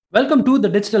Welcome to the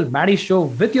Digital Maddie Show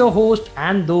with your host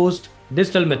and host,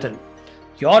 Digital Mitthyl,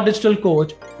 your digital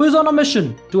coach who is on a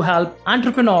mission to help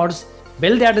entrepreneurs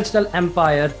build their digital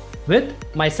empire with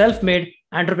my self-made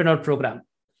entrepreneur program.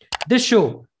 This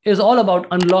show is all about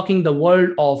unlocking the world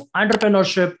of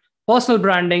entrepreneurship, personal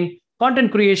branding,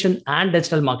 content creation, and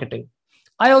digital marketing.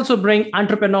 I also bring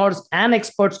entrepreneurs and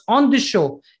experts on this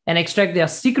show and extract their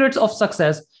secrets of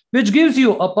success, which gives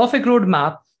you a perfect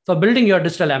roadmap for building your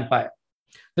digital empire.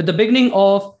 With the beginning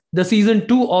of the season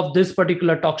 2 of this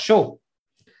particular talk show,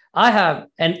 I have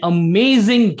an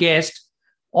amazing guest,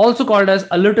 also called as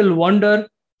a little wonder,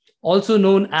 also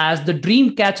known as the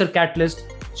dream catcher catalyst.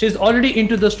 She's already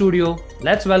into the studio.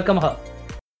 Let's welcome her.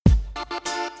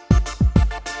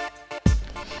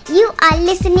 You are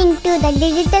listening to the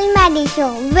Digital Maddie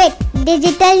Show with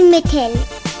Digital Mitthyl.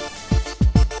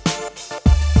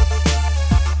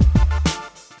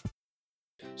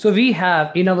 So we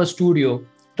have in our studio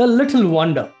the little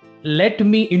wonder. Let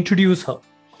me introduce her.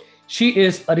 She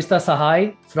is Arista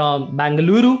Sahay from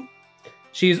Bangalore.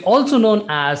 She is also known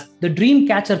as the Dream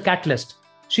Catcher Catalyst.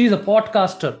 She is a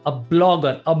podcaster, a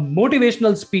blogger, a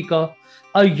motivational speaker,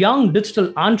 a young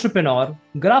digital entrepreneur,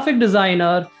 graphic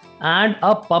designer, and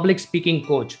a public speaking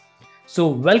coach. So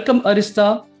welcome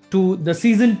Arista to the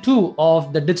season 2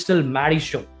 of the Digital Maddie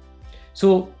Show.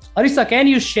 So Arista, can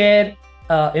you share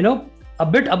a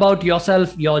bit about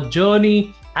yourself, your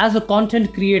journey as a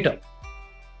content creator?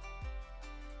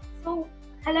 So,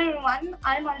 hello everyone,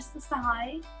 I'm Arista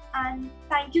Sahay and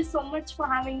thank you so much for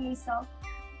having me, sir.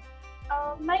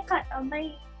 My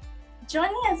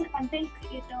journey as a content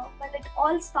creator, well, it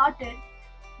all started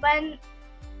when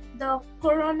the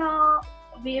corona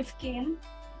wave came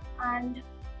and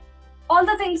all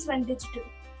the things went digital.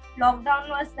 Lockdown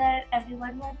was there,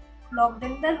 everyone was locked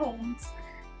in their homes.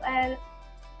 Well,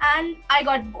 and I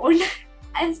got bored.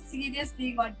 I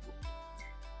seriously got bored.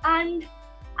 And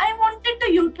I wanted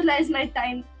to utilize my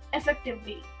time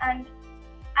effectively. And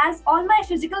as all my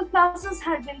physical classes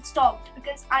had been stopped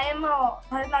because I am a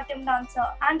Bharatanatyam dancer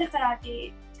and a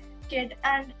karate kid,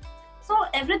 and so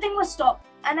everything was stopped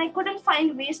and I couldn't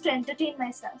find ways to entertain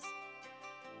myself.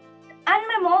 And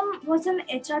my mom was an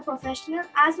HR professional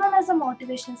as well as a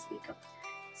motivational speaker.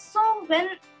 So when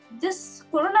this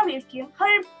corona wave came,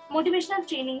 her motivational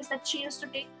trainings that she used to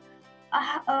take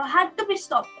had to be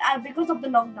stopped because of the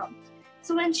lockdown.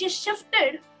 So when she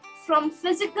shifted from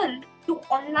physical to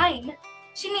online,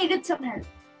 she needed some help.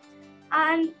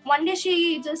 And one day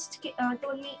she just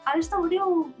told me, Arista, would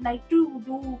you like to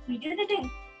do video editing?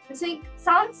 I was like,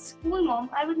 sounds cool, mom.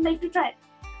 I would like to try it.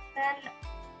 Then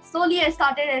slowly I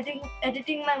started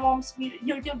editing my mom's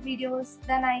YouTube videos.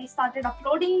 Then I started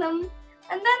uploading them.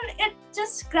 And then it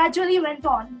just gradually went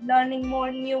on, learning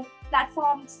more new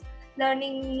platforms,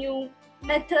 learning new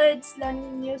methods,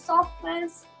 learning new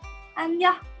softwares. And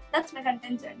yeah, that's my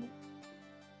content journey.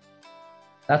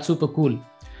 That's super cool.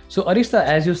 So Arista,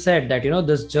 as you said that,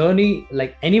 this journey,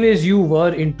 like anyways, you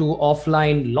were into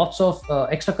offline, lots of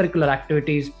extracurricular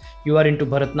activities. You are into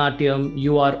Bharatanatyam.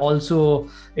 You are also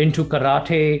into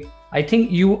karate. I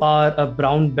think you are a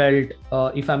brown belt,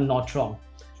 if I'm not wrong.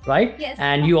 Right? Yes.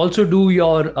 And you also do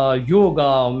your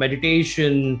yoga,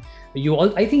 meditation.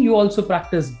 I think you also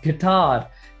practice guitar,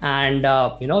 and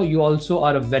you also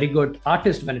are a very good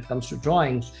artist when it comes to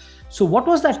drawing. So what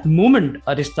was that moment,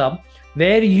 Arista,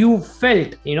 where you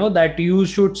felt that you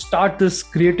should start this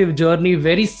creative journey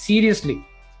very seriously?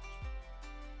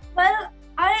 Well,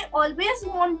 I always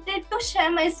wanted to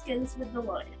share my skills with the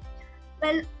world.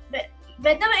 Well,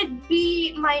 whether it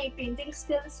be my painting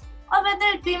skills or whether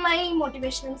it be my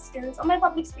motivational skills or my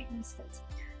public speaking skills.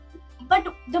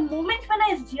 But the moment when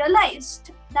I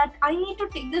realized that I need to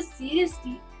take this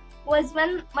seriously was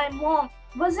when my mom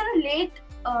was in late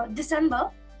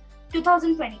December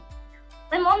 2020.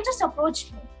 My mom just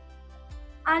approached me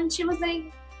and she was like,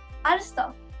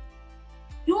 Arista,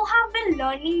 you have been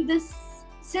learning this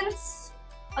since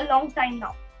a long time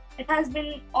now. It has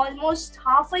been almost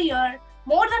half a year,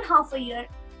 more than half a year.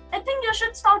 I think you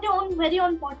should start your very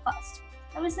own podcast.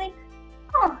 I was like,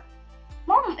 oh,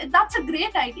 mom, that's a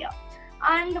great idea.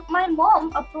 And my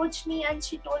mom approached me and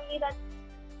she told me that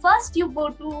first you go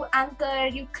to Anchor,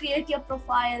 you create your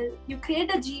profile, you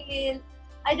create a Gmail.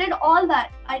 I did all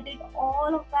that. And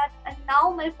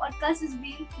now my podcast is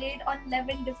being played on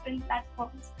 11 different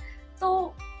platforms.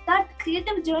 So that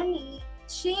creative journey,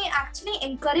 she actually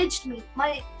encouraged me.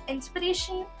 My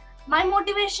inspiration, my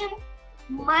motivation,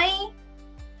 my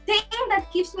thing that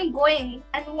keeps me going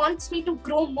and wants me to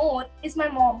grow more is my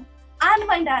mom and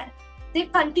my dad. They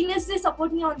continuously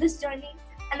support me on this journey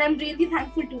and I'm really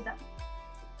thankful to them.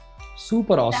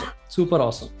 Super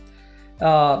awesome.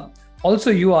 uh,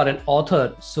 also you are an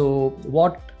author. So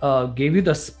what gave you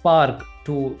the spark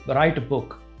to write a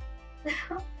book?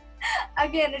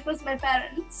 Again, it was my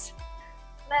parents.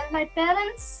 Well, my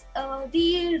parents,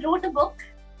 they wrote a book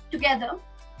together,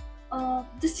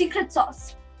 The Secret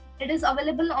Sauce. It is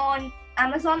available on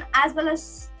Amazon as well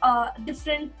as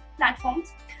different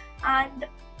platforms. And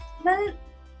well,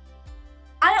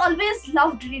 I always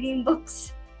loved reading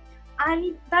books,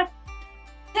 and that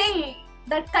thing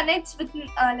that connects with me,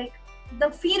 like the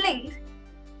feeling.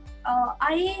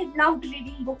 I loved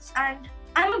reading books, and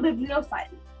I'm a bibliophile.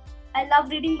 I love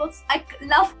reading books. I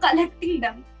love collecting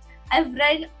them.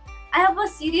 I have a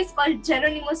series called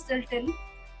Geronimo Stilton.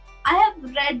 I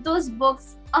have read those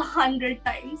books 100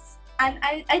 times, and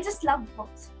I just love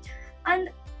books. And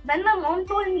when my mom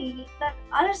told me that,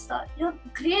 Arista, you're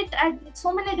great at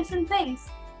so many different things,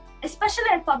 especially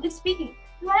at public speaking,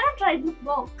 why not write a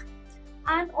book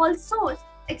and also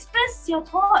express your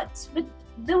thoughts with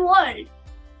the world?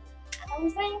 I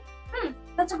was saying,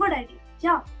 that's a good idea.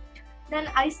 Yeah. Then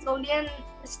I slowly and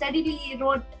steadily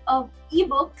wrote an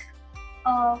ebook.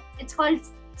 It's called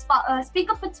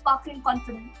Speak Up with Sparkling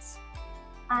Confidence,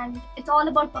 and it's all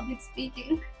about public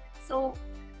speaking. So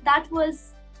that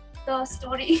was the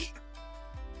story.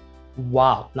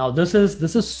 Wow, now this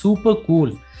is super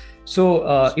cool.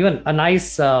 So even a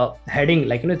nice heading,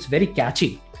 like, it's very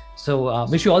catchy. So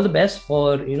wish you all the best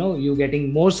for you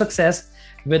getting more success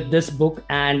with this book,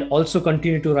 and also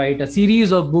continue to write a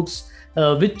series of books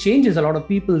which changes a lot of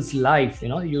people's life.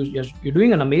 You're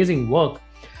doing an amazing work.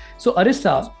 So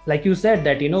Arista, like you said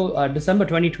that December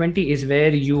 2020 is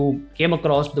where you came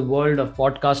across the world of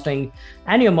podcasting,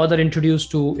 and your mother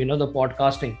introduced to the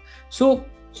podcasting. So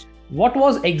what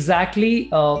was exactly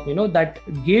that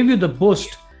gave you the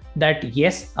boost that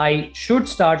yes, I should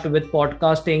start with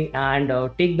podcasting and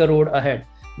take the road ahead?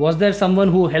 Was there someone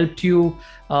who helped you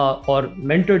or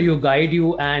mentored you, guide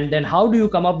you, and then how do you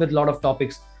come up with a lot of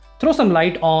topics? Throw some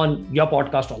light on your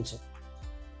podcast also.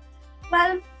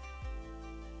 Well,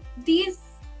 these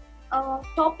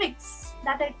topics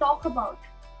that I talk about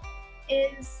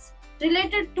is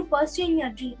related to pursuing your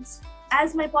dreams.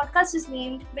 As my podcast is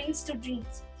named Wings to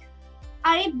Dreams,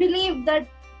 I believe that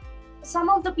some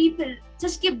of the people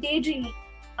just keep daydreaming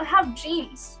or have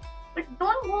dreams, but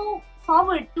don't go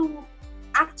forward to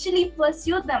actually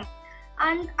pursue them.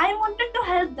 And I wanted to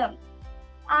help them,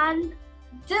 and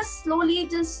just slowly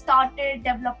just started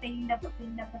developing.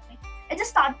 I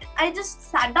just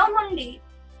sat down one day,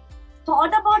 thought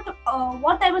about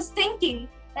what I was thinking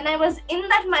when I was in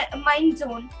that mind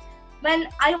zone when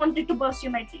I wanted to pursue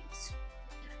my dreams.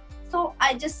 So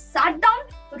I just sat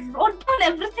down, wrote down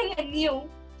everything I knew,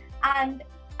 and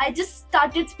I just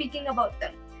started speaking about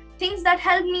them. Things that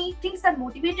helped me, things that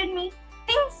motivated me,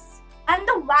 things and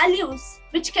the values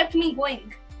which kept me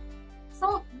going.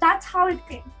 So that's how it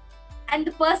came. And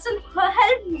the person who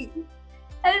helped me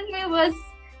was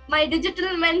my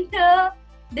digital mentor,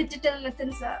 Digital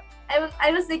Mitthyl sir.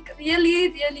 I was like really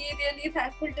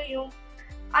thankful to you.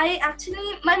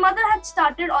 My mother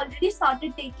had already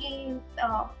started taking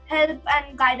help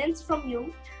and guidance from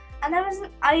you, and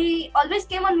I always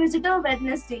came on visitor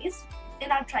Wednesdays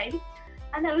in our tribe,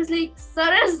 and I was like,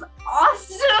 sir is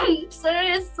awesome, sir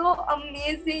is so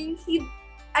amazing.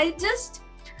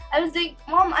 I was like,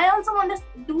 mom, I also want to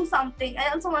do something, I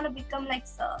also want to become like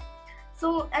sir.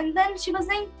 So, and then she was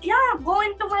like, yeah, go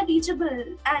into my Teachable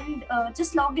and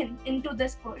just log into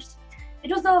this course. It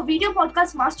was a video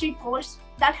podcast mastery course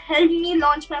that helped me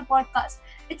launch my podcast.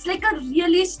 It's like a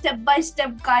really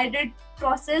step-by-step guided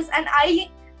process. And I,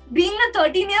 being a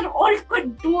 13-year-old,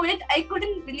 could do it. I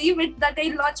couldn't believe it that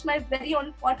I launched my very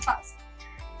own podcast.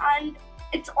 And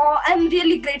I'm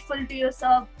really grateful to you,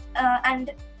 sir. And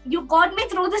you got me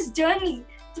through this journey,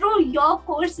 through your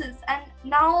courses. And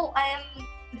now I am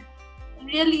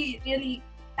really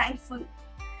thankful.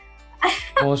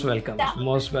 Most welcome. Yeah.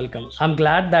 Most welcome. I'm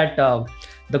glad that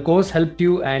the course helped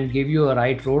you and gave you a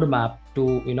right roadmap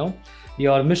to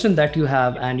your mission that you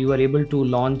have, and you were able to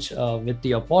launch with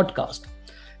your podcast.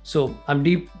 So I'm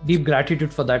deep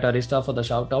gratitude for that, Arista, for the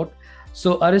shout out.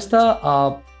 So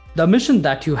Arista, the mission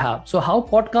that you have, so how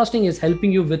podcasting is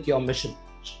helping you with your mission?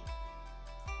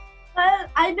 Well,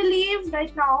 I believe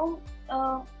right now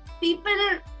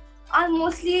people are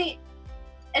mostly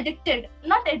addicted.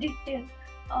 Not addicted.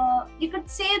 You could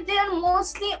say they are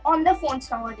mostly on their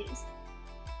phones nowadays.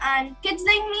 And kids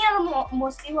like me are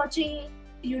mostly watching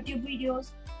YouTube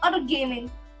videos or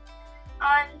gaming.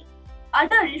 And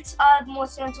adults are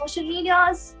mostly on social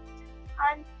medias.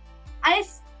 And I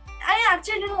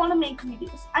actually didn't want to make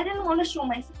videos. I didn't want to show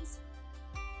my face.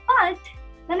 But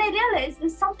then I realized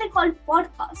there's something called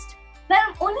podcast, where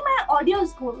only my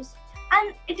audios goes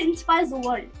and it inspires the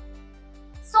world.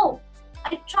 So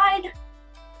I tried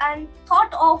and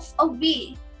thought of a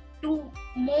way to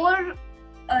more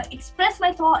express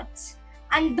my thoughts,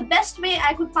 and the best way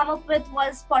I could come up with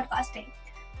was podcasting.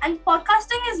 And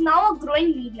podcasting is now a growing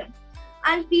medium,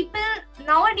 and people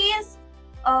nowadays,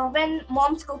 when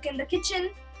moms cook in the kitchen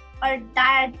or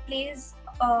dad plays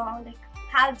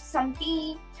have some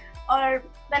tea, or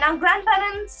when our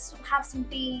grandparents have some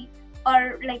tea,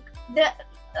 or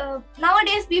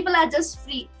nowadays people are just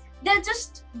free, they're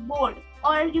just bored,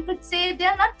 or you could say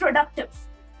they're not productive.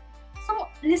 So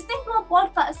listening to a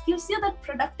podcast gives you that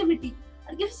productivity.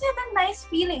 It gives you that nice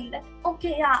feeling that,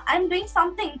 okay, yeah, I'm doing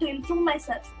something to improve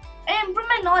myself. I improve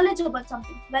my knowledge about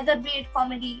something, whether be it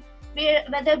comedy,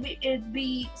 whether it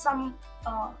be some,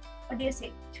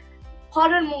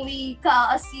 horror movie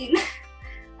ka scene.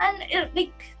 And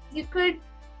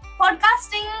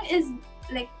podcasting is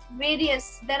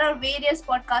there are various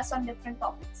podcasts on different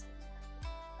topics.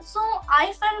 So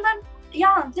I felt that,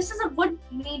 yeah, this is a good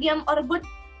medium or a good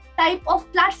type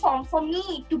of platform for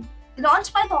me to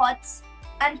launch my thoughts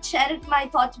and share my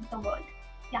thoughts with the world.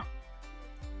 Yeah.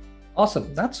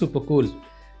 Awesome. That's super cool.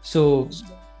 So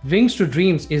Wings to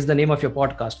Dreams is the name of your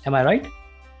podcast. Am I right?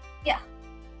 Yeah.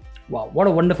 Wow. What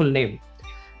a wonderful name.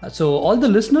 So all the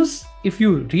listeners, if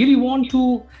you really want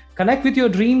to connect with your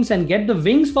dreams and get the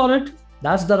wings for it,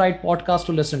 that's the right podcast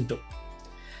to listen to.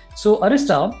 So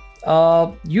Arista,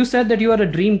 you said that you are a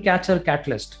dream catcher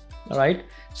catalyst, right?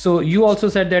 So you also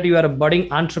said that you are a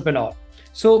budding entrepreneur.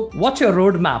 So what's your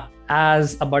roadmap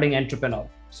as a budding entrepreneur?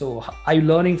 So are you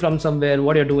learning from somewhere?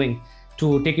 What you're doing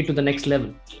to take it to the next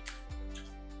level?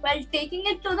 Well, taking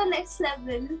it to the next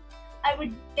level, I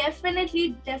would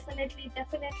definitely,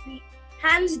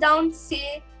 hands down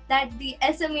say that the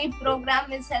SME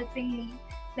program is helping me.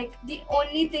 The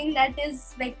only thing that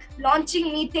is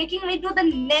launching me, taking me to the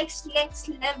next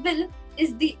level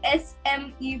is the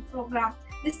SME program,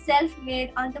 the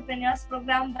Self-Made Entrepreneurs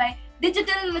Program by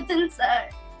Digital Mitthyl sir.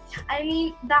 I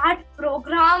mean, that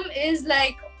program is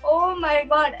oh my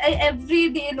God, I every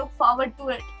day look forward to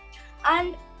it.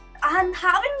 And I'm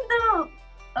having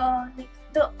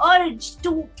the urge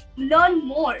to learn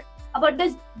more about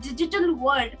this digital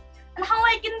world and how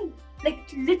I can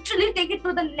literally take it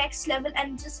to the next level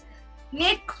and just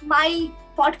make my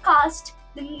podcast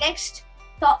the next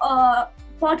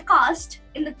podcast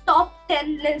in the top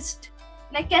 10 list.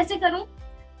 मैं कैसे करूं?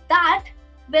 That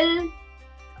will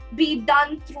be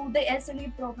done through the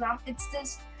SME program. It's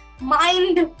just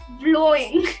mind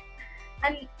blowing.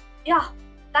 And yeah,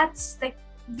 that's the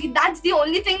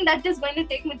only thing that is going to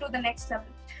take me to the next level.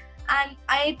 And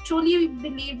I truly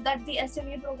believe that the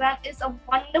SME program is a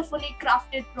wonderfully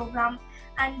crafted program.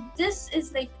 And this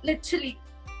is literally,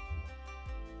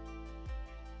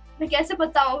 मैं कैसे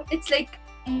बताऊं? It's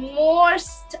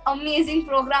most amazing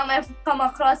program I've come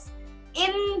across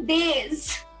in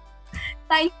days.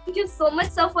 Thank you so much,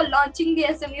 sir, for launching the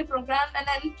SME program, and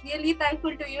I'm really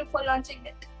thankful to you for launching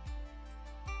it.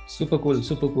 Super cool.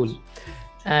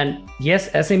 And yes,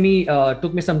 SME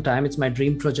took me some time. It's my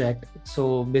dream project.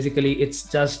 So basically, it's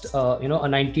just a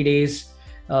 90 days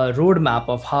roadmap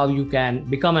of how you can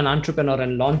become an entrepreneur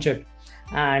and launch it.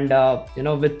 And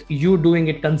with you doing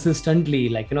it consistently,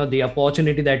 the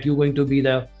opportunity that you're going to be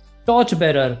the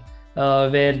torchbearer,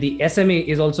 where the SME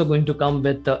is also going to come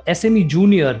with the SME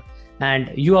Junior,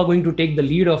 and you are going to take the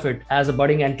lead of it as a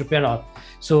budding entrepreneur.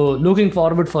 So looking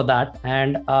forward for that,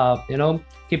 and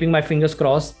keeping my fingers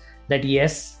crossed that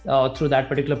yes, through that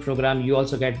particular program, you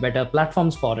also get better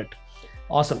platforms for it.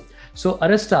 Awesome. So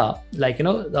Arista,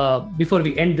 before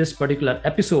we end this particular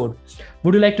episode,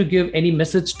 would you like to give any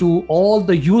message to all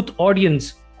the youth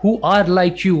audience who are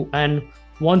like you and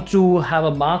want to have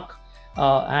a mark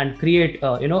and create,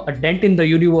 a dent in the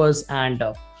universe and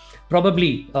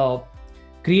probably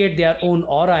create their own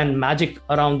aura and magic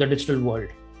around the digital world?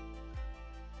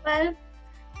 Well,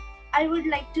 I would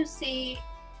like to say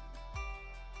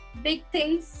big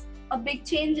things or big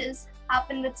changes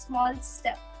happen with small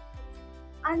steps.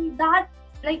 And that,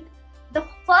 the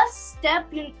first step,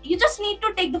 you just need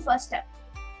to take the first step.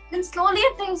 Then slowly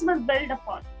things will build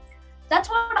upon. That's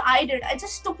what I did. I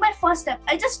just took my first step.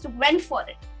 I just went for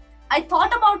it. I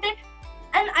thought about it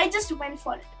and I just went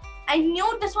for it. I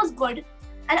knew this was good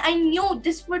and I knew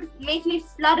this would make me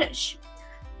flourish.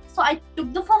 So I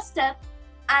took the first step,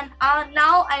 and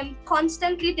now I'm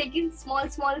constantly taking small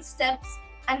steps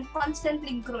and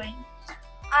constantly growing.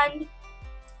 And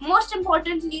most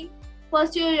importantly,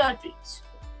 pursue your dreams.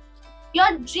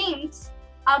 Your dreams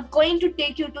are going to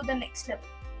take you to the next level.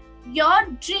 Your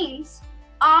dreams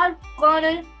are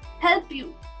gonna help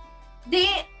you.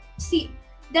 They See,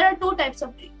 there are two types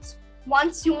of dreams.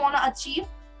 Ones you want to achieve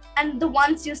and the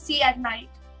ones you see at night.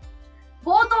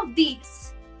 Both of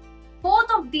these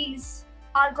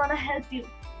are gonna help you.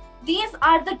 These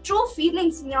are the true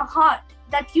feelings in your heart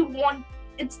that you want.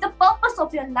 It's the purpose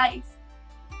of your life.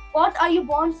 What are you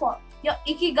born for? Your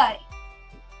ikigai.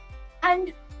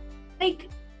 And like,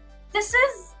 this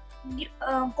is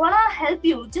gonna help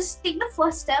you. Just take the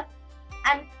first step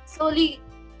and slowly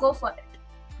go for it.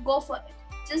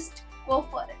 Just go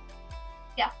for it.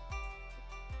 Yeah.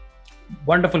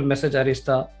 Wonderful message,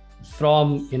 Arista,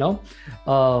 from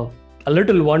a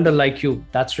little wonder like you.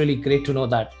 That's really great to know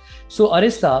that. So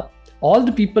Arista, all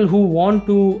the people who want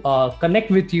to connect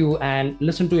with you and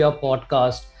listen to your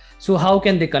podcast, so how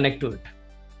can they connect to it?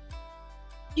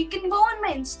 You can go on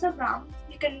my Instagram.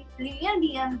 You can leave me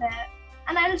a DM there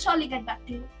and I'll surely get back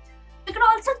to you. You can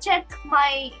also check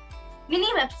my mini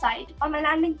website on my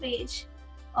landing page,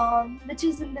 which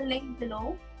is in the link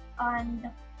below. And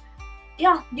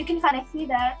yeah, you can connect me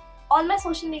there. All my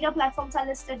social media platforms are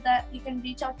listed there. You can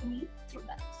reach out to me through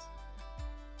that.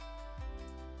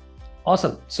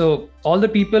 Awesome. So all the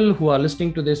people who are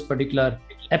listening to this particular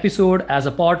episode as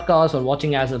a podcast or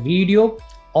watching as a video,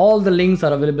 all the links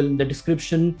are available in the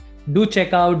description. Do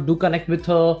check out, do connect with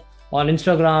her on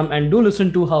Instagram, and do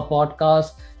listen to her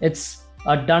podcast. It's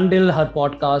a done deal. Her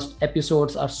podcast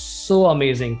episodes are so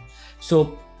amazing.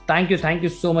 So thank you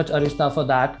so much, Arista, for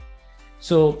that.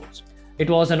 So it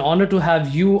was an honor to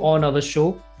have you on our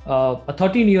show. A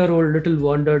 13-year-old little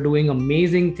wonder doing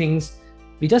amazing things.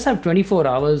 We just have 24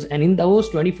 hours, and in those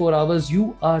 24 hours,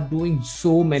 you are doing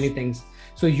so many things.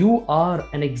 So you are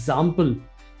an example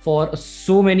for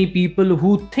so many people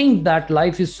who think that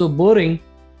life is so boring.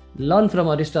 Learn from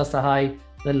Arista Sahay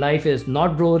that life is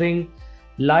not boring.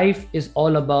 Life is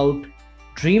all about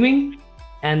dreaming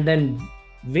and then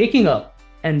waking up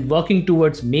and working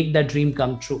towards make that dream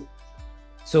come true.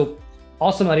 So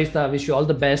awesome, Arista. I wish you all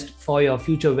the best for your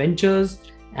future ventures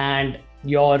and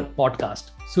your podcast.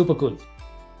 Super cool.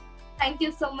 Thank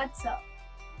you so much, sir.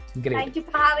 Great. Thank you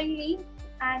for having me.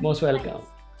 And Most welcome.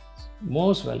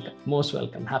 Most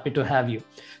welcome. Happy to have you.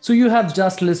 So you have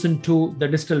just listened to the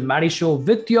Digital Maddie Show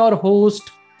with your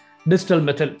host, Digital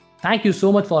Mitthyl. Thank you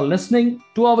so much for listening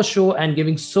to our show and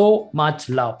giving so much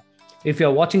love. If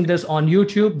you're watching this on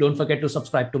YouTube, don't forget to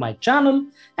subscribe to my channel.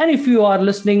 And if you are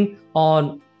listening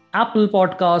on Apple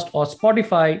Podcast or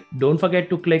Spotify, don't forget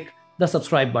to click the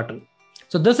subscribe button.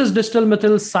 So this is Digital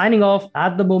Mitthyl signing off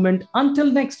at the moment.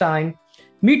 Until next time,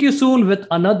 meet you soon with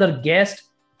another guest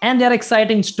and their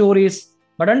exciting stories.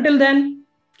 But until then,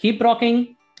 keep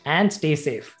rocking and stay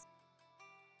safe.